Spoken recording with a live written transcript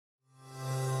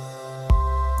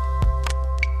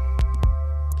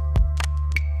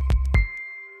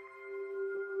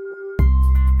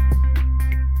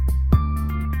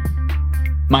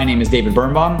My name is David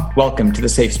Birnbaum. Welcome to The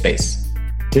Safe Space.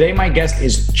 Today, my guest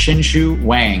is Qinshu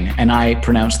Wang, and I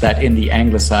pronounce that in the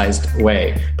anglicized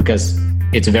way because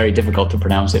it's very difficult to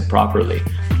pronounce it properly.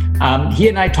 He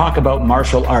and I talk about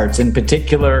martial arts. In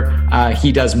particular,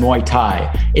 he does Muay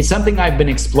Thai. It's something I've been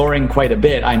exploring quite a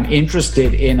bit. I'm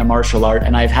interested in a martial art,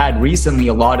 and I've had recently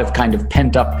a lot of kind of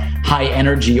pent-up high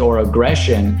energy or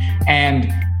aggression.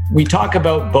 And we talk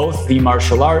about both the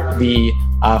martial art, the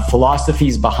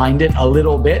philosophies behind it a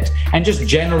little bit, and just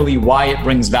generally why it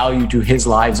brings value to his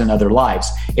lives and other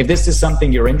lives. If this is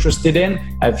something you're interested in,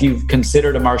 if you've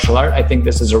considered a martial art, I think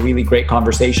this is a really great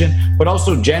conversation. But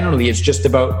also generally, it's just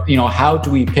about, how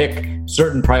do we pick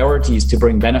certain priorities to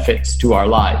bring benefits to our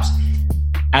lives.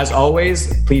 As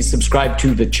always, please subscribe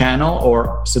to the channel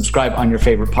or subscribe on your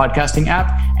favorite podcasting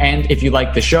app. And if you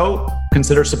like the show,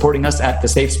 consider supporting us at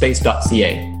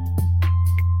thesafespace.ca.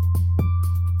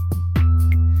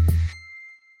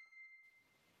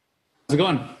 How's it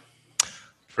going?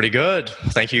 Pretty good.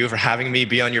 Thank you for having me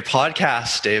be on your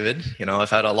podcast, David. I've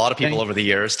had a lot of people over the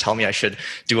years tell me I should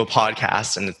do a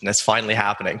podcast, and it's finally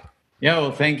happening. Yeah,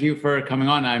 well, thank you for coming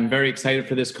on. I'm very excited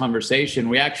for this conversation.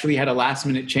 We actually had a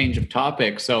last-minute change of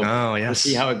topic, so we'll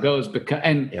see how it goes.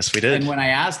 Yes, we did. And when I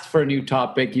asked for a new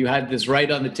topic, you had this right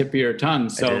on the tip of your tongue.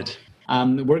 So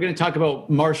we're going to talk about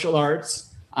martial arts.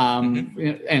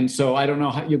 And so I don't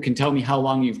know how you can tell me how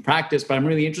long you've practiced, but I'm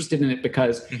really interested in it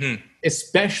because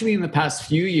especially in the past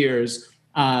few years,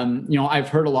 I've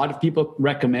heard a lot of people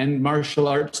recommend martial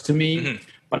arts to me,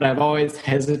 but I've always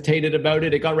hesitated about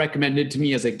it. It got recommended to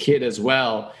me as a kid as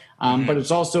well. But it's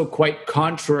also quite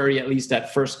contrary, at least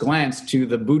at first glance, to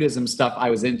the Buddhism stuff I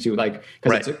was into,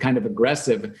 because it's kind of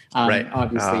aggressive,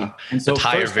 obviously. And so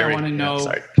first I want to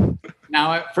know,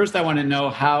 first I want to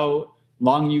know how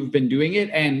long you've been doing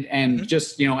it and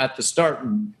just, at the start,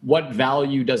 what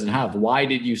value does it have? Why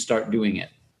did you start doing it?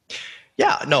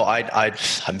 Yeah, no,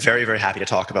 I'm very, very happy to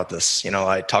talk about this.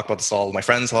 I talk about this all with my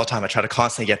friends all the time. I try to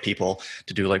constantly get people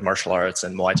to do martial arts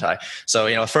and Muay Thai.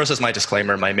 So, first as my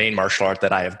disclaimer, my main martial art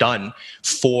that I have done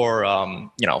for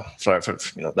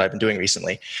that I've been doing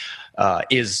recently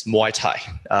is Muay Thai,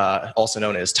 also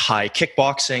known as Thai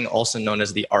kickboxing, also known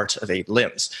as the art of 8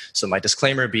 limbs. So my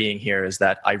disclaimer being here is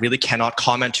that I really cannot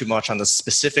comment too much on the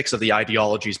specifics of the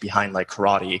ideologies behind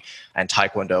karate and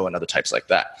taekwondo and other types like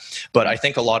that. But I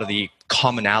think there are a lot of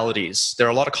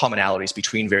commonalities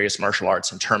between various martial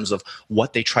arts in terms of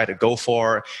what they try to go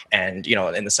for and,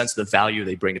 in the sense of the value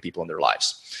they bring to people in their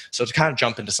lives. So to kind of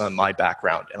jump into some of my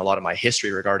background and a lot of my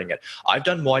history regarding it, I've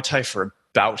done Muay Thai for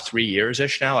about 3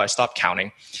 years-ish now. I stopped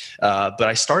counting. But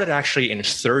I started actually in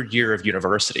 3rd year of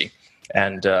university.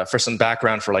 And for some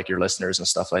background for your listeners and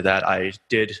stuff like that, I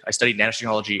studied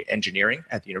nanotechnology engineering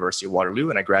at the University of Waterloo,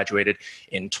 and I graduated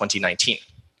in 2019.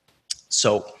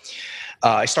 So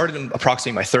I started in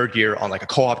approximately my 3rd year on a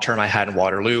co-op term I had in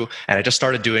Waterloo, and I just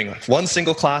started doing one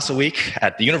single class a week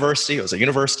at the university. It was a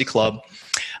university club.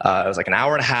 It was an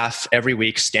hour and a half every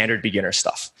week, standard beginner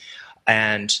stuff.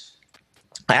 And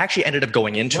I actually ended up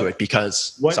going into it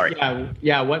because... What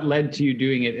led to you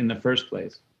doing it in the first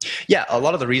place? Yeah, a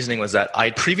lot of the reasoning was that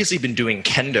I'd previously been doing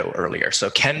kendo earlier. So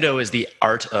kendo is the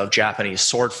art of Japanese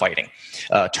sword fighting,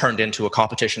 turned into a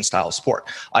competition style sport.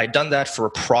 I'd done that for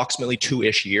approximately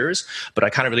 2-ish years, but I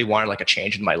kind of really wanted a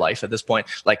change in my life at this point.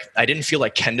 I didn't feel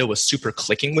like kendo was super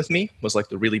clicking with me, was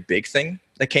the really big thing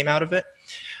that came out of it.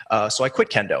 So I quit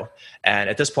kendo. And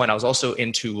at this point, I was also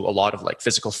into a lot of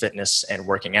physical fitness and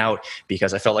working out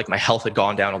because I felt like my health had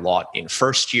gone down a lot in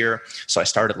first year. So I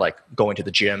started going to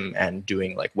the gym and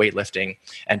doing weightlifting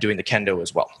and doing the kendo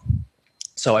as well.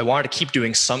 So I wanted to keep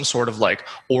doing some sort of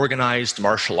organized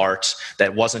martial arts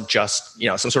that wasn't just,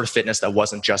 some sort of fitness that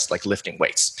wasn't just lifting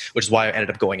weights, which is why I ended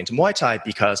up going into Muay Thai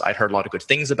because I'd heard a lot of good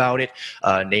things about it,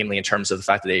 namely in terms of the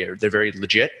fact that they're very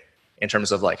legit in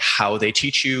terms of how they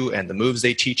teach you and the moves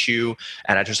they teach you.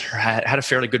 And I just had a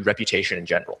fairly good reputation in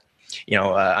general.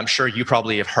 I'm sure you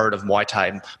probably have heard of Muay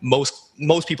Thai.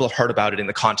 Most people have heard about it in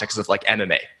the context of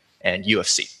MMA and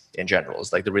UFC in general is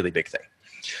the really big thing.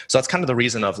 So that's kind of the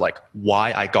reason of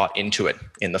why I got into it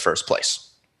in the first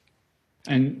place.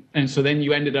 And so then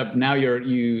you ended up, now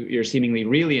you're seemingly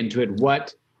really into it.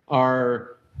 What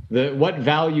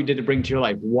value did it bring to your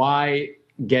life? Why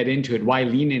get into it? Why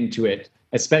lean into it?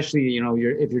 Especially,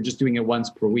 if you're just doing it once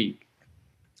per week.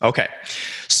 Okay.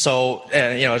 So,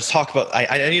 let's talk about,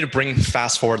 I need to bring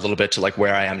fast forward a little bit to like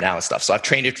where I am now and stuff. So I've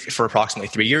trained it for approximately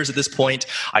 3 years at this point.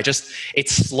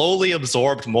 It's slowly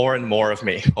absorbed more and more of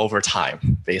me over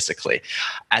time, basically.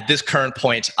 At this current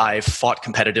point, I've fought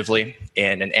competitively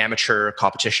in an amateur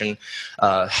competition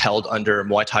held under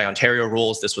Muay Thai Ontario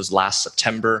rules. This was last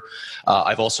September.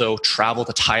 I've also traveled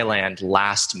to Thailand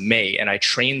last May, and I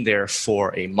trained there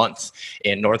for a month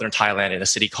in northern Thailand in a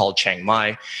city called Chiang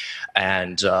Mai.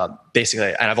 And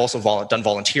I've also done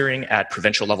volunteering at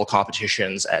provincial level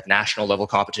competitions, at national level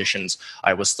competitions.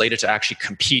 I was slated to actually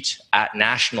compete at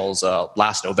nationals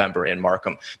last November in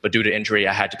Markham, but due to injury,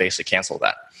 I had to basically cancel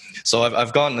that. So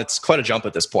I've gone, it's quite a jump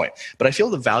at this point. But I feel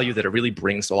the value that it really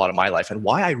brings to a lot of my life, and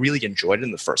why I really enjoyed it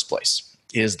in the first place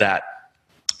is that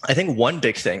I think one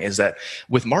big thing is that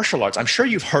with martial arts, I'm sure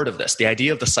you've heard of this, the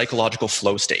idea of the psychological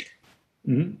flow state.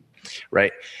 Mm-hmm.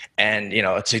 Right. And,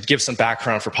 to give some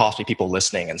background for possibly people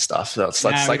listening and stuff. So it's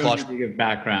like psychological. We don't need to give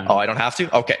background. Oh, I don't have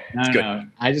to? Okay. Good. No.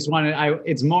 I just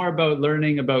it's more about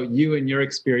learning about you and your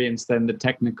experience than the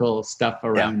technical stuff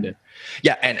around it.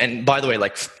 Yeah. And by the way,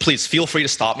 please feel free to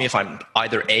stop me if I'm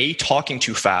either talking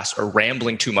too fast or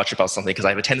rambling too much about something, because I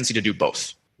have a tendency to do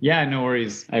both. Yeah, no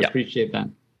worries. I appreciate that.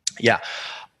 Yeah.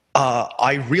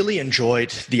 I really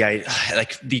enjoyed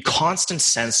the constant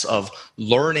sense of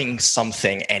learning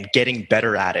something and getting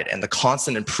better at it, and the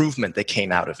constant improvement that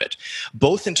came out of it,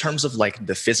 both in terms of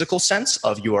the physical sense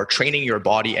of you are training your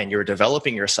body and you're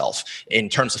developing yourself in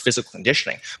terms of physical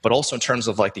conditioning, but also in terms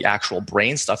of the actual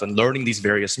brain stuff and learning these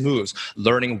various moves,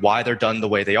 learning why they're done the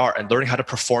way they are, and learning how to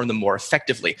perform them more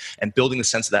effectively and building the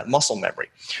sense of that muscle memory.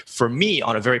 For me,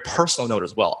 on a very personal note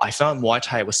as well, I found Muay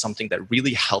Thai was something that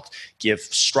really helped give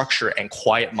structure and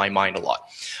quiet my mind a lot.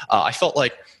 I felt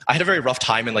like I had a very rough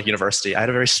time in university. I had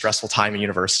a very stressful time in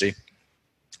university.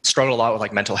 Struggled a lot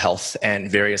with mental health and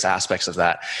various aspects of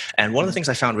that. And one of the things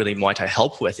I found really Muay Thai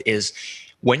helped with is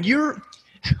when you're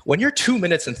 2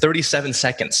 minutes and 37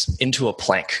 seconds into a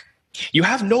plank, you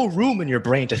have no room in your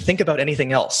brain to think about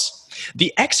anything else.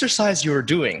 The exercise you're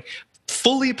doing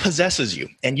fully possesses you,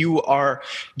 and you are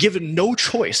given no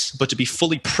choice but to be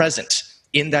fully present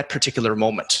in that particular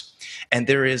moment. And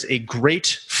there is a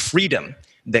great freedom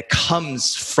that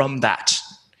comes from that.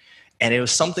 And it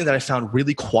was something that I found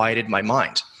really quieted my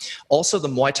mind. Also, the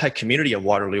Muay Thai community at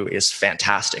Waterloo is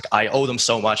fantastic. I owe them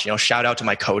so much. Shout out to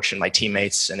my coach and my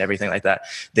teammates and everything like that.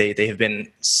 They have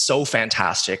been so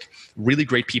fantastic, really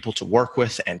great people to work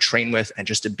with and train with, and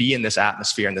just to be in this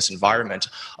atmosphere and this environment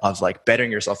of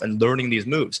bettering yourself and learning these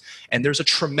moves. And there's a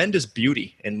tremendous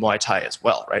beauty in Muay Thai as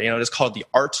well, right? It is called the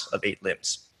art of 8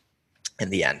 limbs. In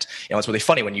the end, it's really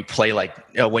funny when you play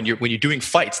when you're doing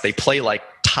fights, they play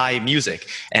Thai music,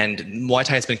 and Muay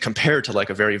Thai has been compared to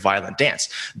a very violent dance.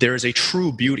 There is a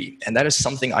true beauty, and that is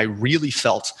something I really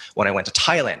felt when I went to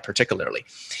Thailand, particularly.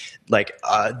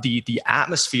 The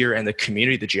atmosphere and the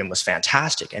community of the gym was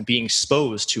fantastic, and being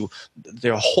exposed to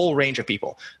the whole range of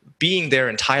people. Being there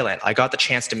in Thailand, I got the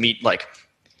chance to meet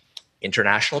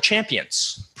international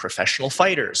champions, professional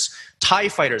fighters, Thai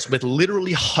fighters with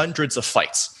literally hundreds of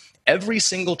fights. Every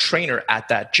single trainer at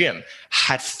that gym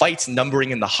had fights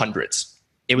numbering in the hundreds.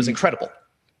 It was incredible.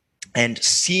 And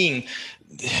seeing,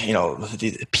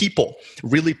 the people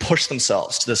really push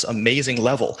themselves to this amazing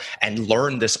level and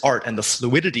learn this art, and the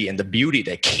fluidity and the beauty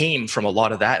that came from a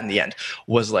lot of that in the end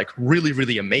was really,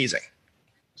 really amazing.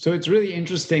 So it's really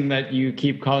interesting that you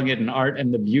keep calling it an art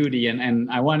and the beauty. And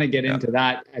I want to get into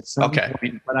that at some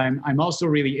point, but I'm also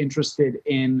really interested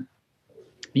in,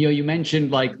 you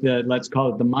mentioned let's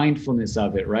call it the mindfulness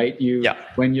of it, right?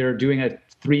 When you're doing a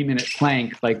 3-minute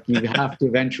plank, you have to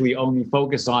eventually only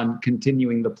focus on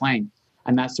continuing the plank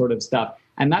and that sort of stuff.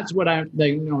 And that's what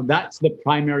that's the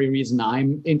primary reason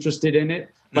I'm interested in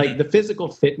it. The physical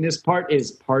fitness part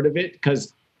is part of it,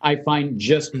 because I find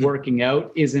just working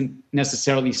out isn't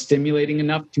necessarily stimulating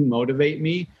enough to motivate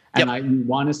me. And I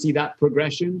want to see that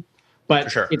progression.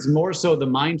 But it's more so the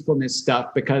mindfulness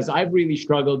stuff, because I've really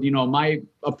struggled. My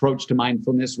approach to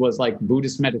mindfulness was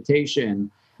Buddhist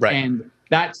meditation. Right. And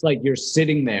that's you're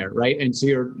sitting there, right? And so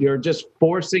you're just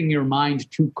forcing your mind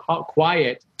to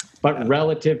quiet, but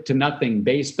relative to nothing,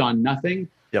 based on nothing.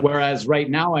 Yep. Whereas right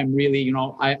now I'm really,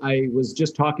 I was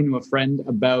just talking to a friend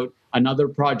about another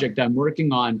project I'm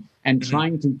working on, and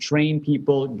trying to train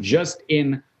people just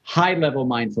in high-level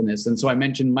mindfulness. And so I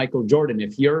mentioned Michael Jordan.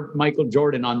 If you're Michael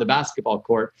Jordan on the basketball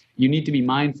court, you need to be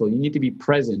mindful. You need to be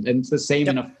present. And it's the same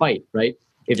in a fight, right?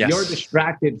 If you're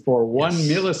distracted for 1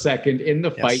 millisecond in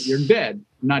the fight, you're dead.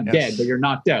 Not dead, but you're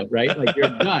knocked out, right?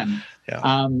 You're done.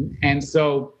 And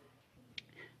so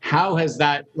how has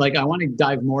that, like, I want to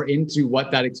dive more into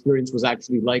what that experience was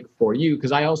actually like for you,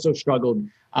 because I also struggled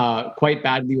quite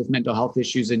badly with mental health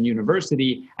issues in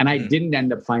university, and I didn't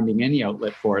end up finding any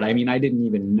outlet for it. I mean, I didn't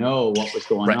even know what was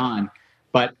going on,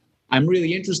 but I'm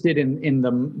really interested in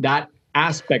that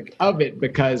aspect of it,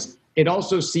 because it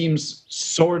also seems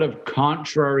sort of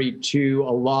contrary to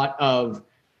a lot of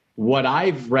what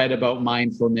I've read about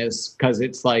mindfulness, because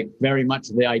it's like very much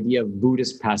the idea of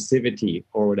Buddhist passivity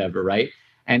or whatever, right?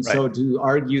 And so to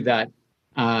argue that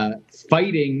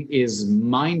fighting is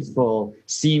mindful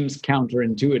seems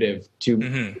counterintuitive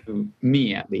to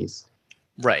me, at least.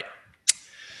 Right.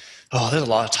 Oh, there's a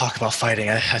lot of talk about fighting.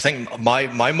 I think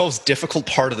my most difficult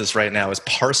part of this right now is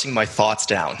parsing my thoughts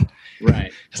down.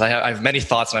 Right. Because I have many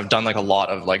thoughts, and I've done like a lot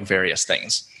of like various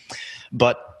things.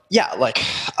 But yeah, like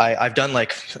I've done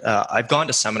like I've gone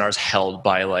to seminars held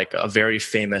by like a very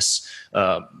famous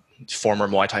former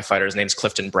Muay Thai fighter. His name's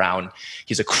Clifton Brown.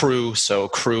 He's a crew. So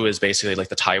crew is basically like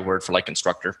the Thai word for like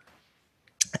instructor.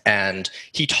 And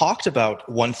he talked about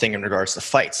one thing in regards to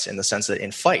fights, in the sense that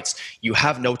in fights, you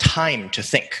have no time to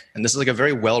think. And this is like a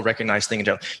very well-recognized thing in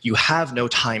general. You have no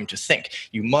time to think.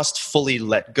 You must fully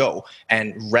let go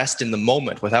and rest in the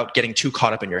moment without getting too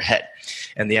caught up in your head.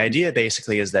 And the idea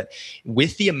basically is that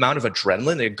with the amount of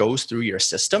adrenaline that goes through your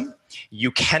system,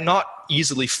 you cannot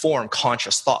easily form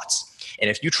conscious thoughts. And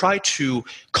if you try to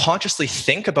consciously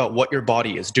think about what your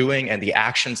body is doing and the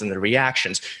actions and the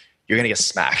reactions, you're going to get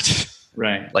smacked.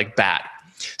 Right. Like bad.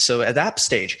 So at that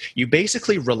stage, you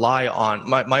basically rely on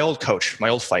my old coach, my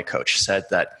old fight coach said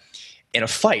that in a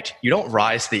fight, you don't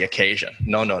rise to the occasion.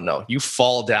 No. You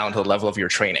fall down to the level of your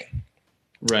training.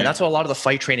 Right. And that's what a lot of the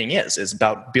fight training is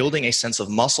about building a sense of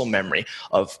muscle memory,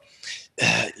 of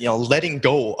letting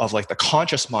go of like the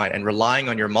conscious mind and relying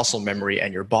on your muscle memory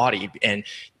and your body, and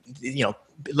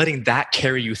letting that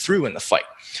carry you through in the fight.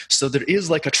 So there is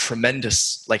like a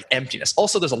tremendous like emptiness.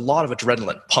 Also, there's a lot of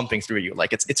adrenaline pumping through you.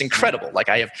 Like it's incredible. Like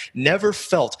I have never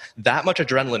felt that much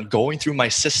adrenaline going through my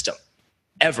system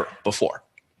ever before.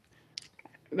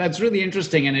 That's really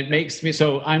interesting. And it makes me,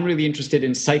 so I'm really interested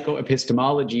in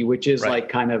psychoepistemology, which is like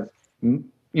kind of,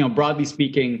 broadly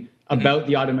speaking, about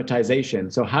the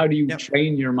automatization. So how do you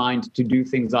train your mind to do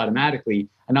things automatically?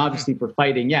 And obviously for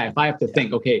fighting, if I have to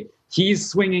think, okay, he's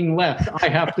swinging left, I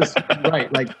have to swing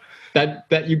right. Like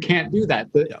that you can't do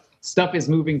that. The stuff is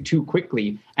moving too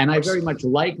quickly. And I very much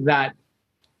like that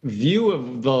view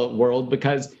of the world,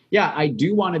 because I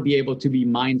do want to be able to be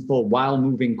mindful while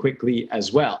moving quickly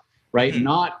as well, right?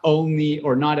 Not only,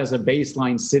 or not as a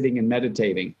baseline sitting and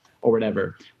meditating or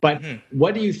whatever. But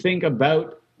what do you think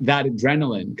about that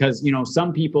adrenaline? Because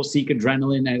some people seek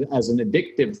adrenaline as an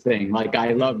addictive thing. Like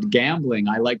I loved gambling,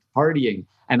 I liked partying,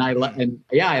 and I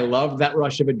love that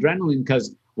rush of adrenaline,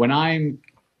 because when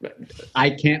I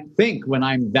can't think when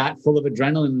I'm that full of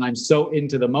adrenaline and I'm so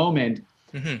into the moment.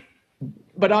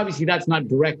 But obviously that's not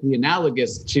directly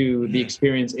analogous to the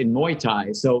experience in Muay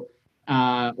Thai, so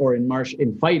or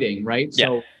in fighting, right?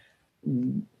 So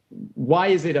why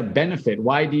is it a benefit?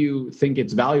 Why do you think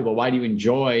it's valuable? Why do you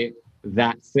enjoy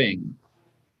that thing?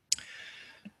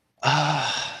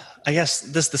 I guess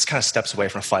this kind of steps away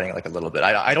from fighting like a little bit.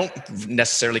 I don't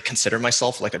necessarily consider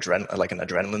myself like an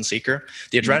adrenaline seeker.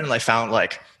 The adrenaline I found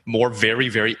like more very,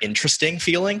 very interesting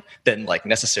feeling than like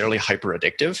necessarily hyper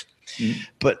addictive.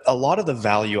 But a lot of the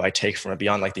value I take from it,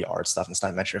 beyond like the art stuff and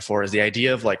stuff I mentioned before, is the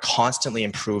idea of like constantly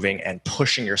improving and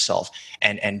pushing yourself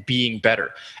and being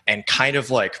better and kind of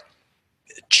like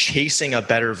chasing a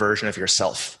better version of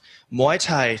yourself. Muay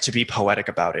Thai, to be poetic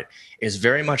about it, is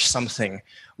very much something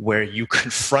where you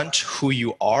confront who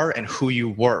you are and who you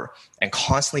were and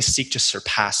constantly seek to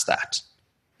surpass that,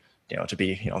 to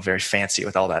be, very fancy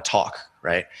with all that talk,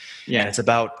 right? And it's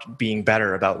about being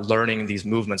better, about learning these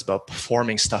movements, about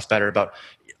performing stuff better, about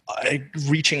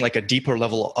reaching like a deeper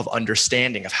level of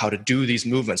understanding of how to do these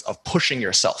movements, of pushing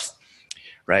yourself.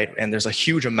 Right. And there's a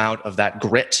huge amount of that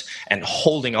grit and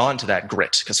holding on to that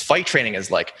grit, because fight training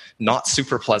is like not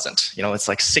super pleasant. It's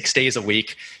like 6 days a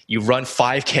week. You run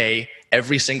 5K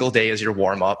every single day as your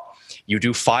warm up. You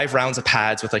do 5 rounds of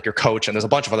pads with like your coach, and there's a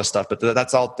bunch of other stuff, but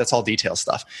that's all detail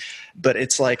stuff. But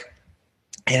it's like,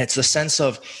 and it's the sense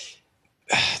of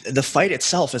the fight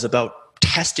itself is about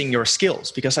testing your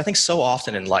skills, because I think so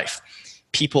often in life,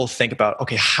 people think about,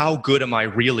 okay, how good am I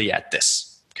really at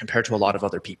this compared to a lot of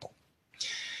other people?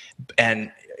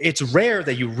 And it's rare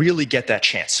that you really get that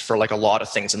chance for like a lot of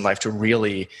things in life to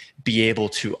really be able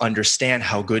to understand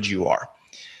how good you are.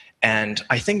 And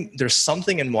I think there's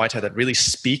something in Muay Thai that really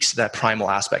speaks to that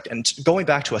primal aspect. And going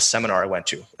back to a seminar I went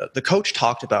to, the coach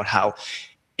talked about how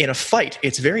in a fight,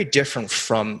 it's very different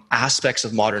from aspects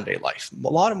of modern day life. A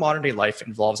lot of modern day life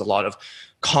involves a lot of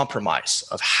compromise,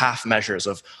 of half measures,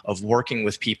 of working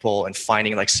with people and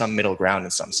finding like some middle ground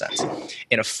in some sense.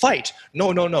 In a fight,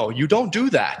 no, you don't do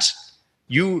that.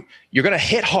 You're going to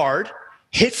hit hard,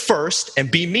 hit first, and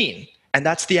be mean. And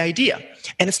that's the idea.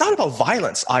 And it's not about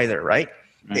violence either, right?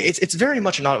 It's very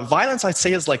much not. Violence, I'd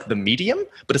say, is like the medium,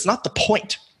 but it's not the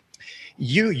point.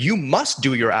 You must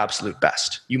do your absolute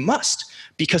best. You must.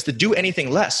 Because to do anything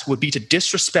less would be to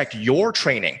disrespect your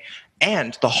training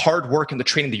and the hard work and the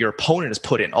training that your opponent has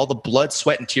put in, all the blood,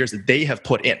 sweat, and tears that they have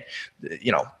put in,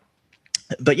 you know.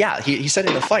 But yeah, he said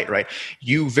in the fight, right?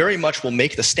 You very much will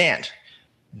make the stand.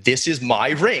 This is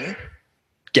my ring.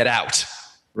 Get out.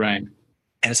 Right.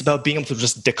 And it's about being able to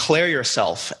just declare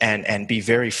yourself and be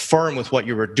very firm with what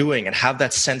you were doing and have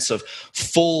that sense of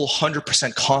full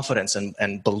 100% confidence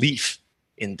and belief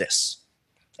in this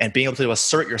and being able to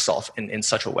assert yourself in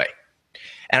such a way.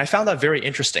 And I found that very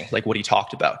interesting, like what he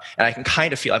talked about. And I can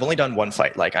kind of feel, I've only done one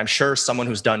fight. Like I'm sure someone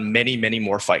who's done many, many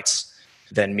more fights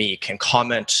than me can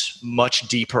comment much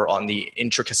deeper on the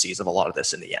intricacies of a lot of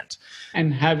this in the end.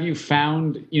 And have you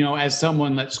found, you know, as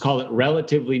someone, let's call it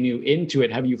relatively new into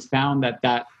it, have you found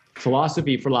that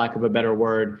philosophy, for lack of a better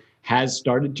word, has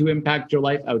started to impact your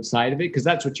life outside of it? Because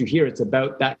that's what you hear. It's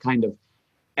about that kind of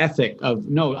ethic of,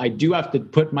 no, I do have to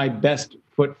put my best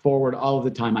foot forward all of the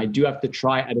time. I do have to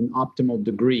try at an optimal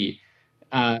degree.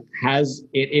 Has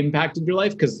it impacted your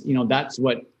life? Because, you know, that's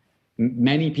what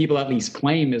many people at least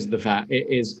claim is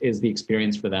the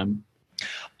experience for them.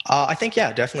 I think,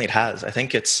 yeah, definitely it has. I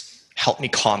think it's helped me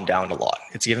calm down a lot.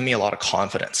 It's given me a lot of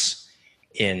confidence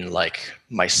in like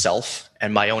myself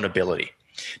and my own ability.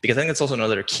 Because I think that's also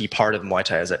another key part of Muay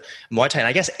Thai is that Muay Thai, and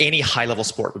I guess any high level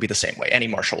sport would be the same way, any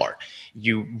martial art,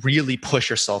 you really push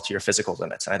yourself to your physical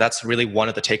limits. And that's really one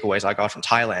of the takeaways I got from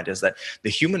Thailand is that the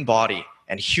human body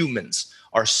and humans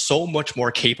are so much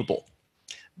more capable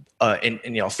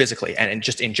physically and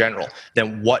just in general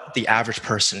than what the average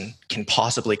person can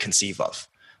possibly conceive of.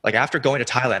 Like after going to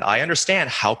Thailand, I understand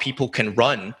how people can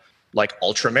run like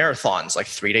ultra marathons, like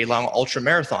 3-day long ultra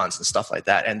marathons and stuff like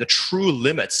that. And the true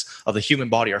limits of the human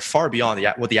body are far beyond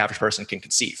what the average person can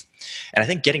conceive. And I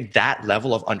think getting that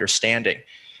level of understanding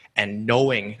and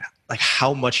knowing like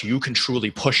how much you can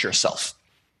truly push yourself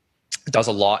does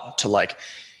a lot to like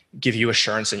give you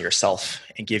assurance in yourself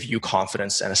and give you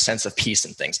confidence and a sense of peace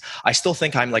in things. I still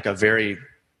think I'm like a very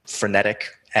frenetic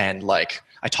and like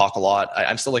I talk a lot.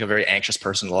 I'm still like a very anxious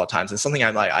person a lot of times. It's something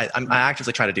I'm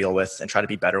actively trying to deal with and try to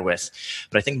be better with.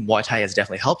 But I think Muay Thai has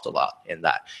definitely helped a lot in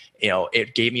that. You know,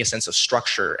 it gave me a sense of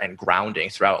structure and grounding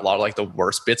throughout a lot of like the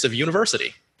worst bits of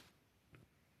university.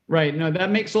 Right. No, that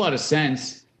makes a lot of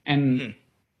sense. And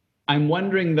I'm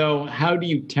wondering though, how do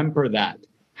you temper that?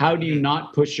 How do you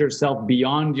not push yourself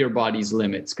beyond your body's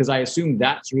limits? Because I assume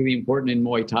that's really important in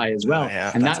Muay Thai as well.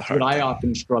 Yeah, and that's what I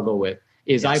often struggle with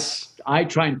is I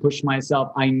try and push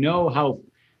myself. I know how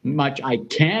much I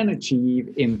can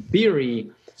achieve in theory,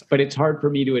 but it's hard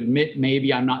for me to admit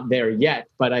maybe I'm not there yet.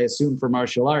 But I assume for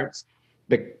martial arts,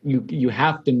 that you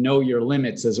have to know your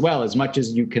limits as well. As much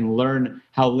as you can learn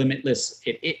how limitless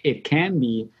it can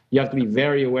be, you have to be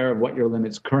very aware of what your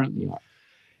limits currently are.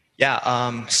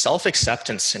 Yeah,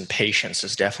 self-acceptance and patience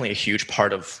is definitely a huge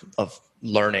part of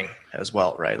learning as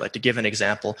well, right? Like to give an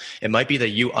example, it might be that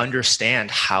you understand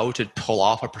how to pull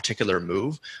off a particular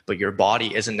move, but your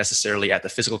body isn't necessarily at the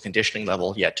physical conditioning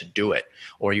level yet to do it,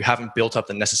 or you haven't built up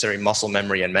the necessary muscle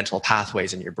memory and mental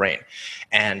pathways in your brain.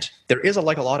 And there is a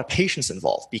lot of patience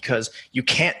involved because you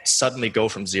can't suddenly go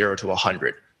from 0 to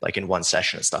 100 like in one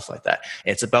session and stuff like that.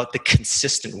 It's about the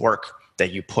consistent work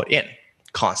that you put in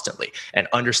constantly and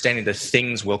understanding that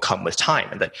things will come with time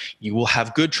and that you will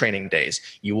have good training days,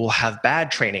 you will have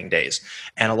bad training days.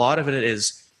 And a lot of it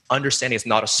is understanding it's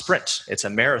not a sprint, it's a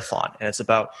marathon. And it's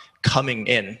about coming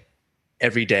in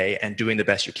every day and doing the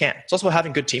best you can. It's also about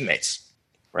having good teammates,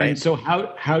 right? And so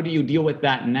how do you deal with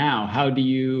that now?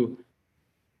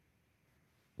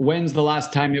 When's the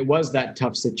last time it was that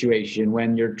tough situation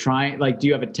when you're trying, like, do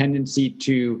you have a tendency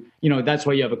to, that's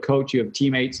why you have a coach, you have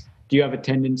teammates. Do you have a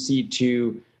tendency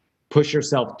to push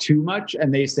yourself too much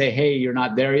and they say, hey, you're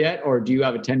not there yet? Or do you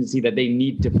have a tendency that they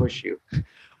need to push you?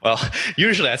 Well,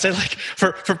 usually I'd say like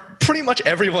for pretty much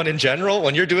everyone in general,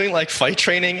 when you're doing like fight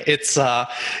training, it's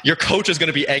your coach is going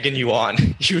to be egging you on.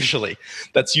 Usually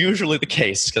that's usually the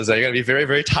case because they're going to be very,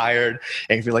 very tired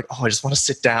and you'll be like, oh, I just want to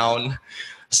sit down.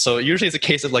 So usually it's a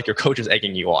case of like your coach is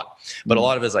egging you on, but a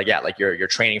lot of it is like, like you're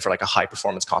training for like a high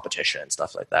performance competition and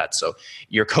stuff like that. So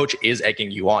your coach is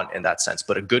egging you on in that sense,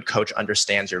 but a good coach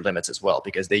understands your limits as well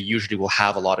because they usually will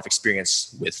have a lot of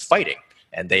experience with fighting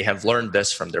and they have learned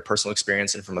this from their personal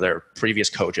experience and from their previous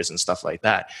coaches and stuff like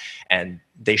that. And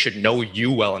they should know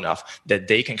you well enough that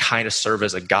they can kind of serve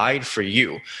as a guide for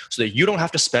you so that you don't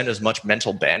have to spend as much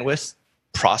mental bandwidth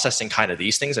processing kind of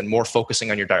these things and more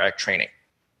focusing on your direct training.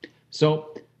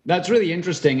 So that's really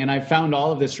interesting. And I found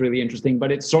all of this really interesting,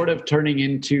 but it's sort of turning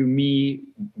into me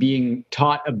being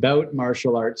taught about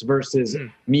martial arts versus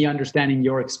me understanding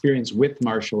your experience with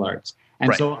martial arts.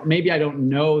 And so maybe I don't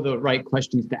know the right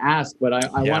questions to ask, but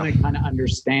I want to kind of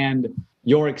understand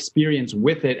your experience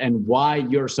with it and why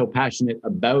you're so passionate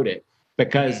about it.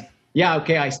 Because,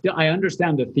 I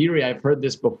understand the theory. I've heard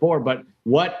this before, but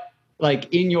what,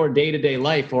 like in your day-to-day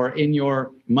life or in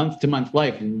your month-to-month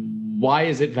life, why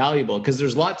is it valuable? Because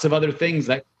there's lots of other things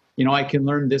that, I can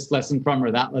learn this lesson from or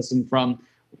that lesson from.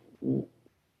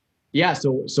 Yeah.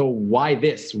 So why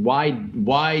this? Why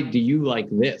do you like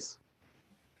this?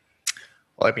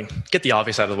 Well, I mean, get the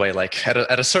obvious out of the way. Like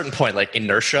at a certain point, like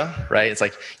inertia, right? It's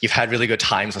like you've had really good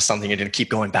times with something, you're going to keep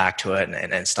going back to it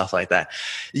and stuff like that.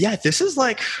 Yeah, this is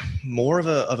like more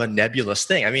of a nebulous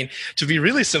thing. I mean, to be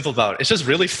really simple about it, it's just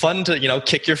really fun to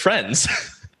kick your friends.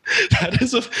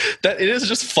 It is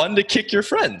just fun to kick your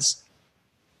friends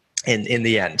in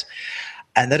the end,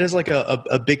 and that is like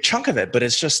a big chunk of it. But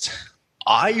it's just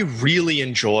I really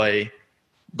enjoy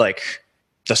like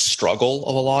the struggle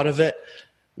of a lot of it.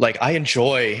 Like I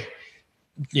enjoy,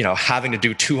 having to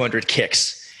do 200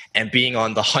 kicks and being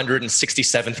on the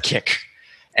 167th kick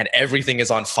and everything is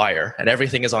on fire and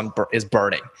everything is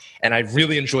burning. And I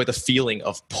really enjoy the feeling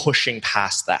of pushing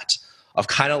past that, of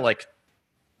kind of like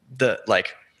I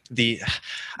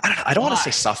don't want to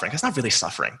say suffering. It's not really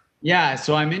suffering. Yeah.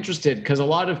 So I'm interested because a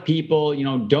lot of people,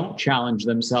 don't challenge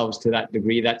themselves to that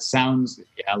degree. That sounds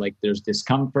like there's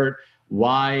discomfort.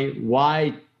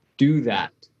 Why do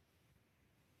that?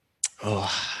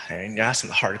 Oh, and you're asking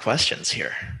the hard questions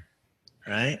here,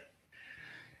 right?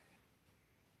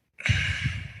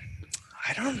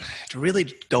 I don't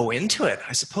really go into it.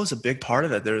 I suppose a big part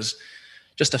of it, there's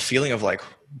just a feeling of like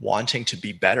wanting to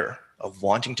be better, of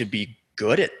wanting to be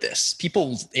good at this.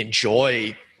 People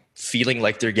enjoy feeling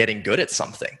like they're getting good at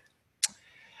something.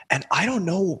 And I don't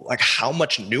know like how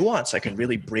much nuance I can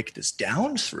really break this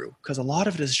down through, because a lot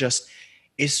of it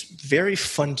is very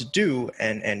fun to do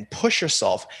and push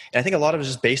yourself. And I think a lot of it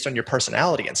is based on your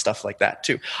personality and stuff like that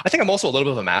too. I think I'm also a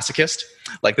little bit of a masochist.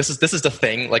 Like this is the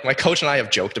thing. Like my coach and I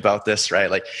have joked about this, right?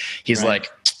 Like he's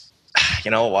like, you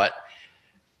know what,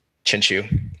 Chin-Shu,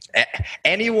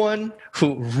 anyone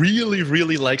who really,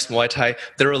 really likes Muay Thai,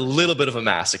 they're a little bit of a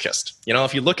masochist.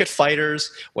 If you look at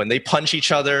fighters, when they punch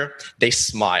each other, they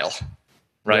smile,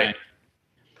 right?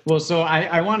 Well, so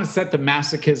I want to set the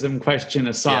masochism question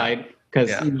aside. Because,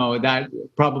 that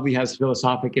probably has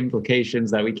philosophic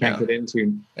implications that we can't get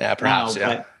into perhaps,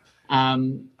 now.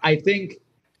 But I think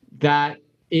that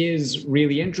is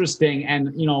really interesting.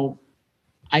 And,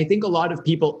 I think a lot of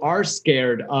people are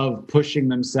scared of pushing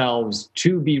themselves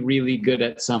to be really good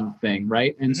at something,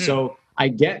 right? And so I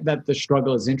get that the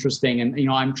struggle is interesting. And,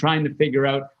 I'm trying to figure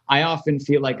out, I often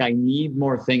feel like I need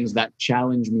more things that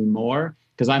challenge me more.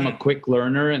 Because I'm a quick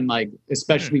learner and like,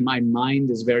 especially my mind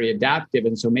is very adaptive.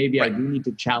 And so maybe I do need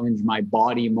to challenge my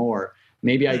body more.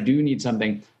 Maybe I do need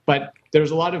something, but there's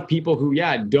a lot of people who,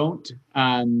 don't,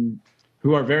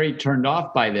 who are very turned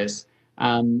off by this.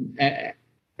 And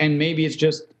maybe it's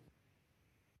just,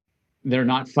 they're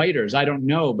not fighters. I don't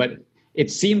know, but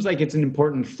it seems like it's an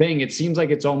important thing. It seems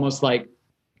like it's almost like,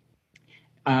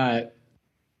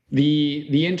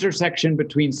 the intersection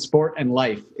between sport and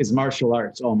life is martial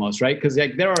arts almost, right? Because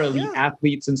like there are elite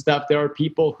athletes and stuff. There are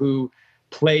people who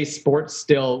play sports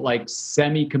still like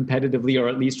semi-competitively or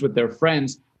at least with their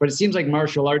friends. But it seems like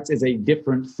martial arts is a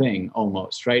different thing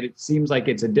almost, right? It seems like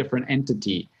it's a different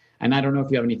entity. And I don't know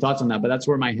if you have any thoughts on that, but that's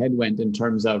where my head went in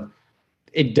terms of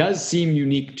it does seem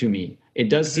unique to me. It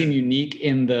does seem unique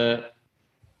in the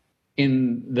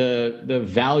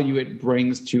value it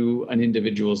brings to an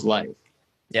individual's life.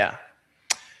 Yeah.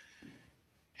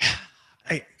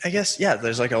 I guess,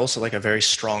 there's like also like a very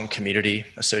strong community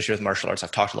associated with martial arts.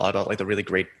 I've talked a lot about like the really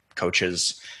great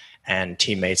coaches and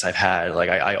teammates I've had. Like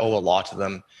I owe a lot to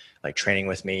them, like training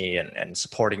with me and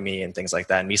supporting me and things like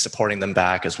that, and me supporting them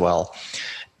back as well.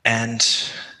 And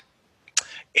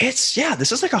this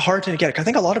is like a hard thing to get. I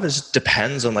think a lot of it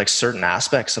depends on like certain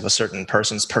aspects of a certain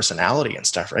person's personality and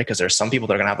stuff, right? Because there's some people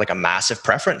that are going to have like a massive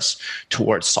preference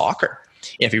towards soccer.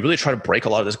 And if you really try to break a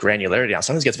lot of this granularity down,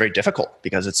 sometimes it gets very difficult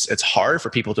because it's hard for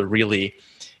people to really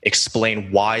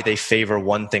explain why they favor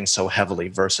one thing so heavily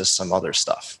versus some other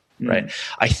stuff, right?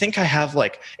 I think I have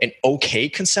like an okay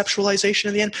conceptualization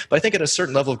in the end, but I think at a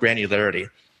certain level of granularity,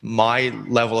 my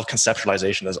level of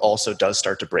conceptualization does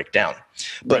start to break down.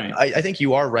 But right. I think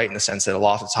you are right in the sense that a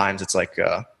lot of times it's like,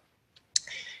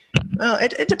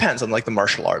 it depends on like the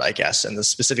martial art, I guess, and the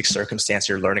specific circumstance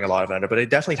you're learning a lot of it, but it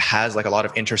definitely has like a lot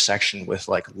of intersection with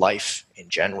like life in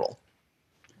general.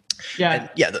 Yeah.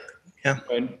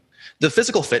 And the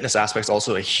physical fitness aspect is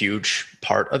also a huge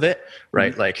part of it,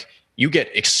 right? Mm-hmm. Like you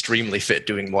get extremely fit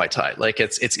doing Muay Thai. Like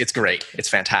it's great. It's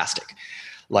fantastic.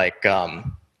 Like,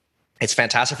 it's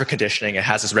fantastic for conditioning. It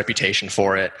has this reputation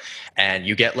for it. And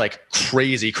you get like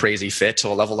crazy, crazy fit to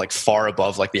a level like far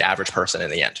above like the average person in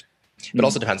the end. But it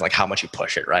also depends like how much you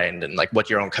push it, right? And like what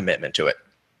your own commitment to it.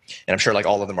 And I'm sure like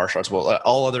all of the martial arts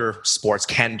all other sports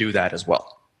can do that as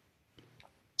well.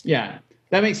 Yeah,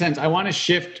 that makes sense. I want to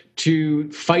shift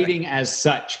to fighting as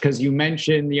such, because you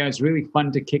mentioned, it's really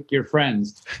fun to kick your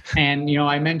friends. And,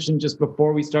 I mentioned just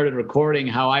before we started recording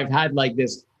how I've had like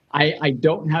this, I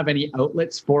don't have any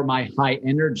outlets for my high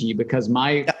energy, because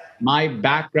my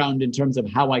background in terms of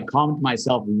how I calmed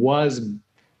myself was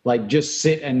like just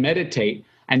sit and meditate.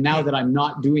 And now that I'm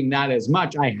not doing that as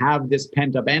much, I have this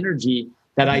pent up energy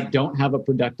that I don't have a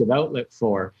productive outlet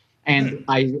for. And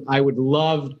I would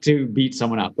love to beat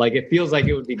someone up. Like it feels like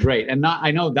it would be great. And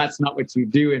I know that's not what you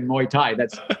do in Muay Thai. You're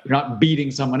not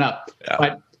beating someone up. Yeah.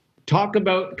 But talk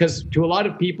about, because to a lot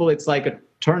of people, it's like a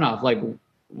turnoff. Like,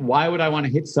 why would I want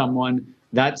to hit someone?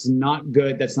 That's not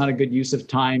good. That's not a good use of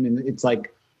time. And it's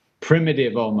like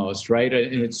primitive almost, right?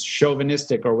 And it's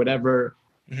chauvinistic or whatever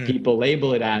people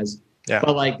label it as. Yeah.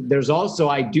 But like, there's also,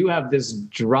 I do have this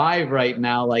drive right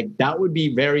now. Like that would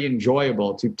be very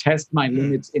enjoyable to test my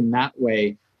limits in that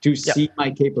way, to see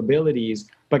my capabilities.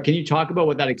 But can you talk about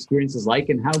what that experience is like,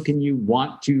 and how can you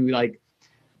want to like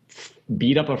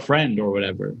beat up a friend or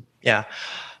whatever? Yeah.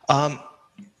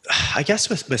 I guess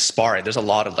with sparring, there's a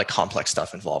lot of like complex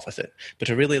stuff involved with it, but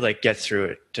to really like get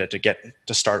through it,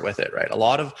 to start with it, right? A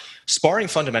lot of sparring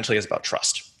fundamentally is about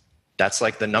trust. That's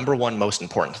like the number one most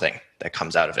important thing that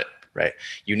comes out of it, right?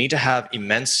 You need to have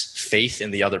immense faith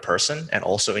in the other person and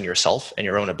also in yourself and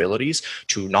your own abilities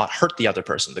to not hurt the other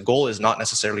person. The goal is not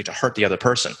necessarily to hurt the other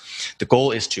person. The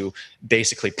goal is to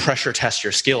basically pressure test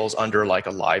your skills under like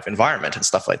a live environment and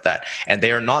stuff like that. And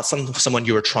they are not someone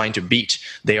you are trying to beat.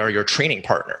 They are your training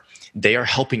partner. They are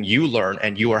helping you learn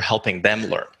and you are helping them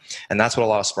learn. And that's what a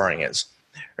lot of sparring is,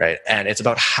 right? And it's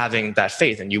about having that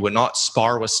faith. And you would not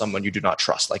spar with someone you do not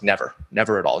trust, like never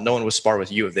at all. No one would spar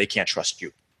with you if they can't trust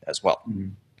you as well. Mm-hmm.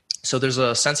 So there's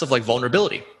a sense of like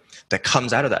vulnerability that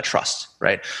comes out of that trust,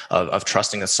 right? Of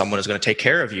trusting that someone is going to take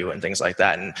care of you and things like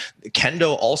that. And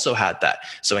Kendo also had that.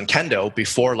 So in Kendo,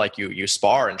 before like you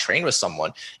spar and train with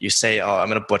someone, you say, I'm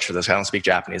going to butcher this, I don't speak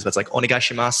Japanese, but it's like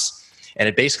onegaishimasu. And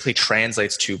it basically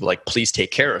translates to like, please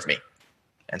take care of me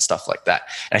and stuff like that.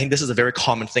 And I think this is a very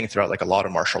common thing throughout like a lot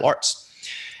of martial arts.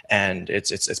 And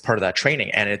it's part of that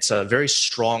training, and it's a very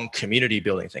strong community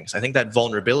building thing. So I think that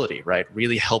vulnerability, right,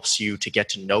 really helps you to get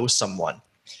to know someone,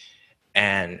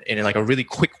 and in like a really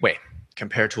quick way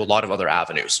compared to a lot of other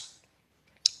avenues.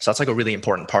 So that's like a really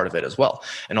important part of it as well.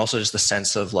 And also just the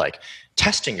sense of like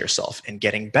testing yourself and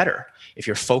getting better. If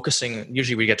you're focusing,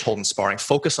 usually we get told in sparring,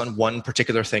 focus on one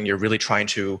particular thing you're really trying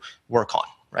to work on,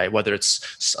 right? Whether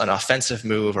it's an offensive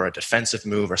move or a defensive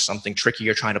move or something tricky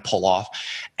you're trying to pull off,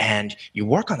 and you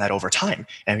work on that over time,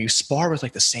 and you spar with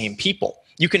like the same people.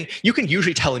 You can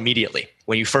usually tell immediately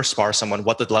when you first spar someone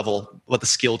what the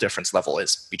skill difference level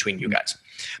is between you guys.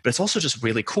 But it's also just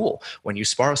really cool when you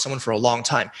spar with someone for a long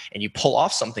time and you pull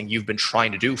off something you've been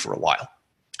trying to do for a while,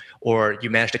 or you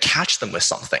manage to catch them with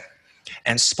something.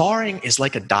 And sparring is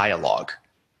like a dialogue.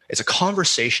 It's a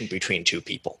conversation between two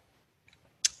people.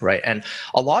 Right. And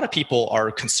a lot of people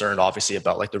are concerned, obviously,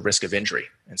 about like the risk of injury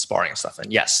in sparring and stuff.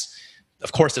 And yes,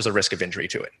 of course, there's a risk of injury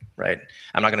to it. Right.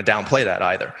 I'm not going to downplay that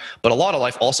either. But a lot of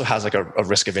life also has like a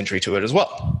risk of injury to it as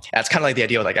well. And it's kind of like the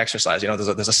idea of like exercise.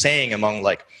 There's a saying among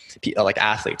like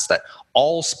athletes that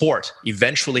all sport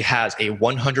eventually has a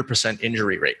 100%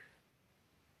 injury rate.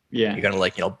 Yeah. You're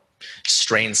going to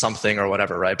strain something or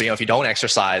whatever, right? But if you don't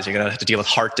exercise, you're going to have to deal with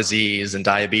heart disease and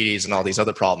diabetes and all these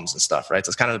other problems and stuff, right? So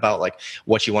it's kind of about like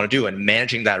what you want to do and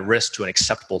managing that risk to an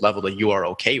acceptable level that you are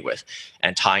okay with.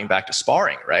 And tying back to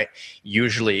sparring, right?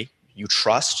 Usually you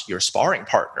trust your sparring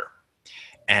partner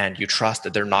and you trust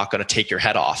that they're not going to take your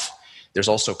head off. There's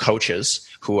also coaches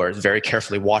who are very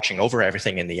carefully watching over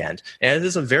everything in the end. And it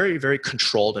is a very, very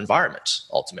controlled environment,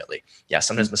 ultimately. Yeah,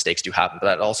 sometimes mistakes do happen, but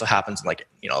that also happens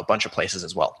in a bunch of places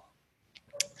as well.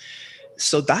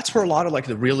 So that's where a lot of like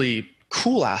the really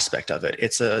cool aspect of it.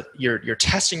 It's you're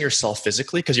testing yourself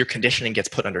physically because your conditioning gets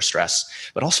put under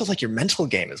stress, but also like your mental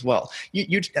game as well.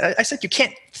 I said you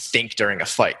can't think during a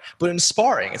fight, but in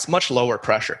sparring, it's much lower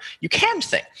pressure. You can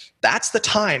think. That's the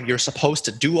time you're supposed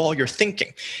to do all your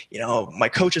thinking. My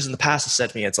coaches in the past have said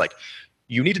to me, it's like,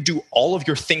 you need to do all of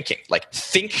your thinking, like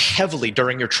think heavily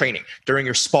during your training, during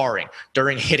your sparring,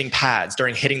 during hitting pads,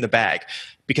 during hitting the bag,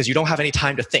 because you don't have any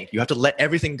time to think. You have to let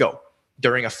everything go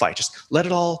during a fight. Just let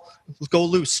it all go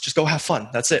loose. Just go have fun.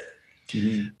 That's it.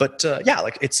 Mm-hmm. But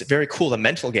like it's very cool, the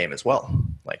mental game as well.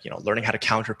 Like, learning how to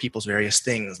counter people's various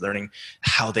things, learning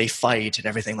how they fight and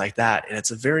everything like that. And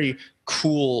it's a very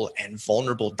cool and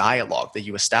vulnerable dialogue that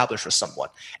you establish with someone.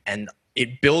 And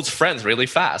it builds friends really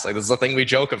fast. Like, this is the thing we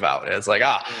joke about. It's like,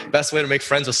 best way to make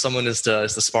friends with someone is to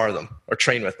spar them or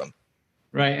train with them.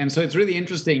 Right. And so it's really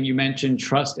interesting. You mentioned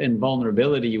trust and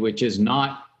vulnerability, which is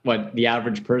not what the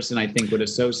average person, I think, would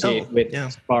associate with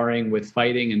sparring, with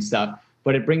fighting and stuff.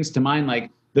 But it brings to mind,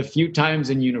 like, the few times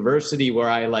in university where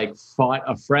I, like, fought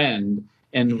a friend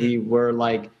and we were,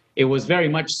 like, it was very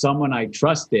much someone I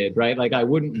trusted, right? Like, I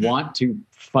wouldn't want to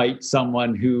fight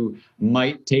someone who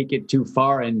might take it too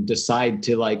far and decide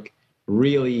to, like,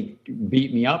 really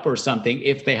beat me up or something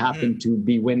if they happen to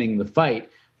be winning the fight.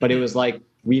 But it was like,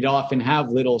 we'd often have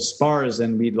little spars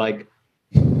and we'd, like,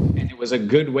 and it was a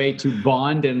good way to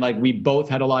bond. And, like, we both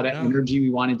had a lot of energy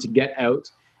we wanted to get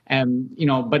out. And,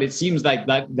 but it seems like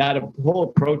that whole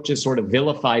approach is sort of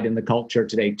vilified in the culture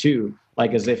today too,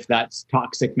 like as if that's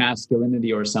toxic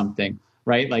masculinity or something,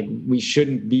 right? Like, we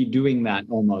shouldn't be doing that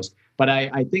almost. But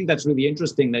I think that's really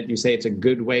interesting that you say it's a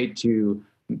good way to,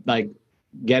 like,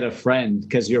 get a friend,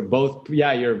 because you're both,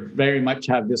 you're very much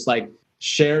have this, like,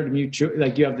 shared mutual,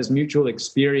 like, you have this mutual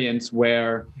experience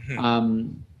where,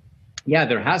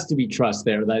 there has to be trust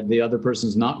there that the other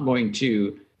person's not going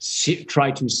to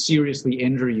try to seriously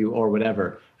injure you or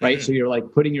whatever, right? So you're, like,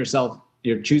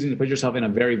 you're choosing to put yourself in a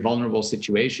very vulnerable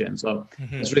situation. So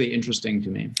it's really interesting to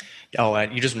me. Oh,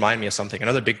 and you just remind me of something.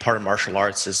 Another big part of martial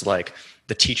arts is, like,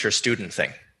 the teacher-student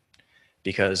thing.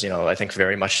 Because, I think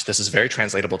very much this is very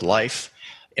translatable to life.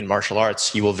 In martial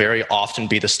arts, you will very often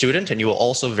be the student and you will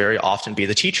also very often be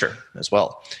the teacher as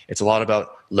well. It's a lot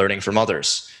about learning from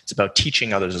others. It's about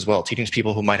teaching others as well, teaching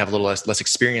people who might have a little less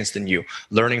experience than you,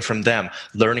 learning from them,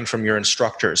 learning from your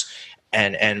instructors.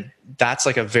 And that's,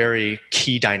 like, a very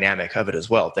key dynamic of it as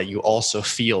well, that you also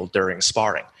feel during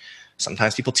sparring.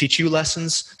 Sometimes people teach you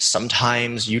lessons,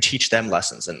 sometimes you teach them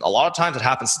lessons. And a lot of times it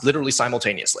happens literally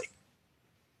simultaneously.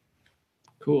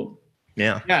 Cool.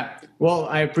 Yeah. Well,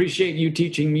 I appreciate you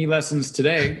teaching me lessons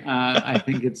today. I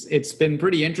think it's been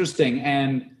pretty interesting.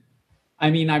 And I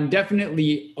mean, I'm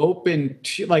definitely open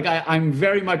to, like, I'm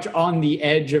very much on the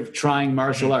edge of trying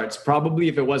martial arts. Probably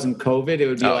if it wasn't COVID, it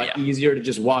would be a lot easier to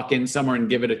just walk in somewhere and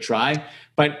give it a try.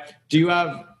 But do you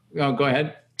have, go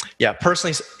ahead. Yeah,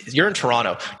 personally, you're in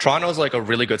Toronto. Toronto is, like, a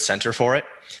really good center for it.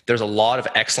 There's a lot of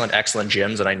excellent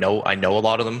gyms, and I know a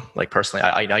lot of them. Like, personally,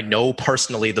 I know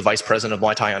personally the vice president of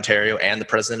Muay Thai Ontario and the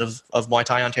president of Muay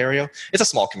Thai Ontario. It's a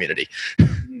small community.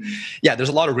 Yeah, there's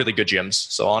a lot of really good gyms.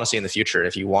 So honestly, in the future,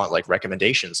 if you want, like,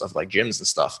 recommendations of, like, gyms and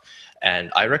stuff,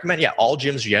 and I recommend, all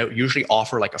gyms usually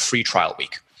offer, like, a free trial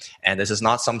week. And this is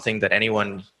not something that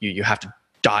anyone, you have to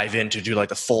dive in to do, like,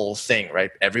 the full thing,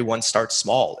 right? Everyone starts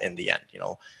small in the end,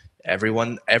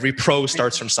 every pro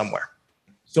starts from somewhere.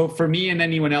 So for me and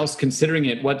anyone else considering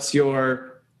it, what's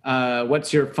your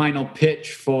final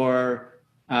pitch for,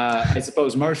 I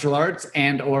suppose, martial arts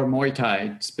and or Muay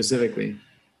Thai specifically?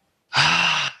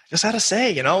 Just had to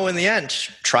say, in the end,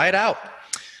 try it out.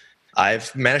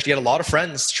 I've managed to get a lot of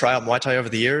friends to try out Muay Thai over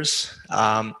the years.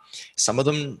 Some of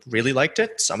them really liked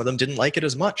it. Some of them didn't like it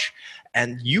as much.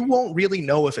 And you won't really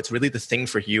know if it's really the thing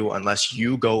for you unless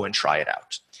you go and try it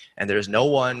out. And there's no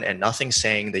one and nothing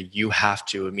saying that you have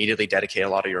to immediately dedicate a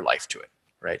lot of your life to it,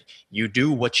 right? You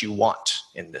do what you want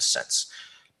in this sense.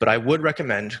 But I would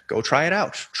recommend go try it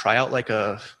out. Try out, like,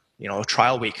 a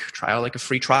trial week. Try out, like, a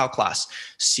free trial class.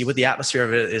 See what the atmosphere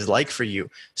of it is like for you.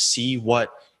 See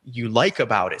what you like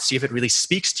about it. See if it really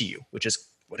speaks to you, which is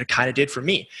what it kind of did for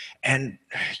me. And,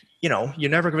 you're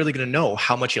never really going to know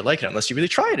how much you like it unless you really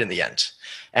try it in the end.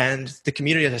 And the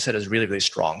community, as I said, is really, really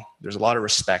strong. There's a lot of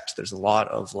respect. There's a lot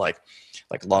of, like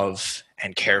love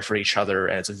and care for each other.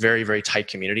 And it's a very, very tight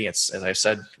community. It's, as I've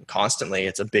said constantly,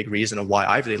 it's a big reason of why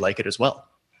I really like it as well.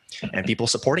 And people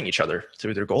supporting each other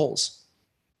through their goals.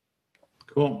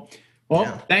 Cool.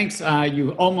 Well, thanks.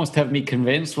 You almost have me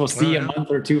convinced. We'll see a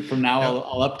month or two from now.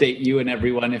 I'll update you and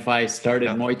everyone if I started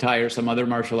Muay Thai or some other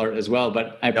martial art as well.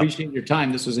 But I appreciate your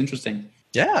time. This was interesting.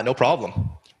 Yeah, no problem.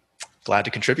 Glad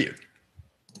to contribute.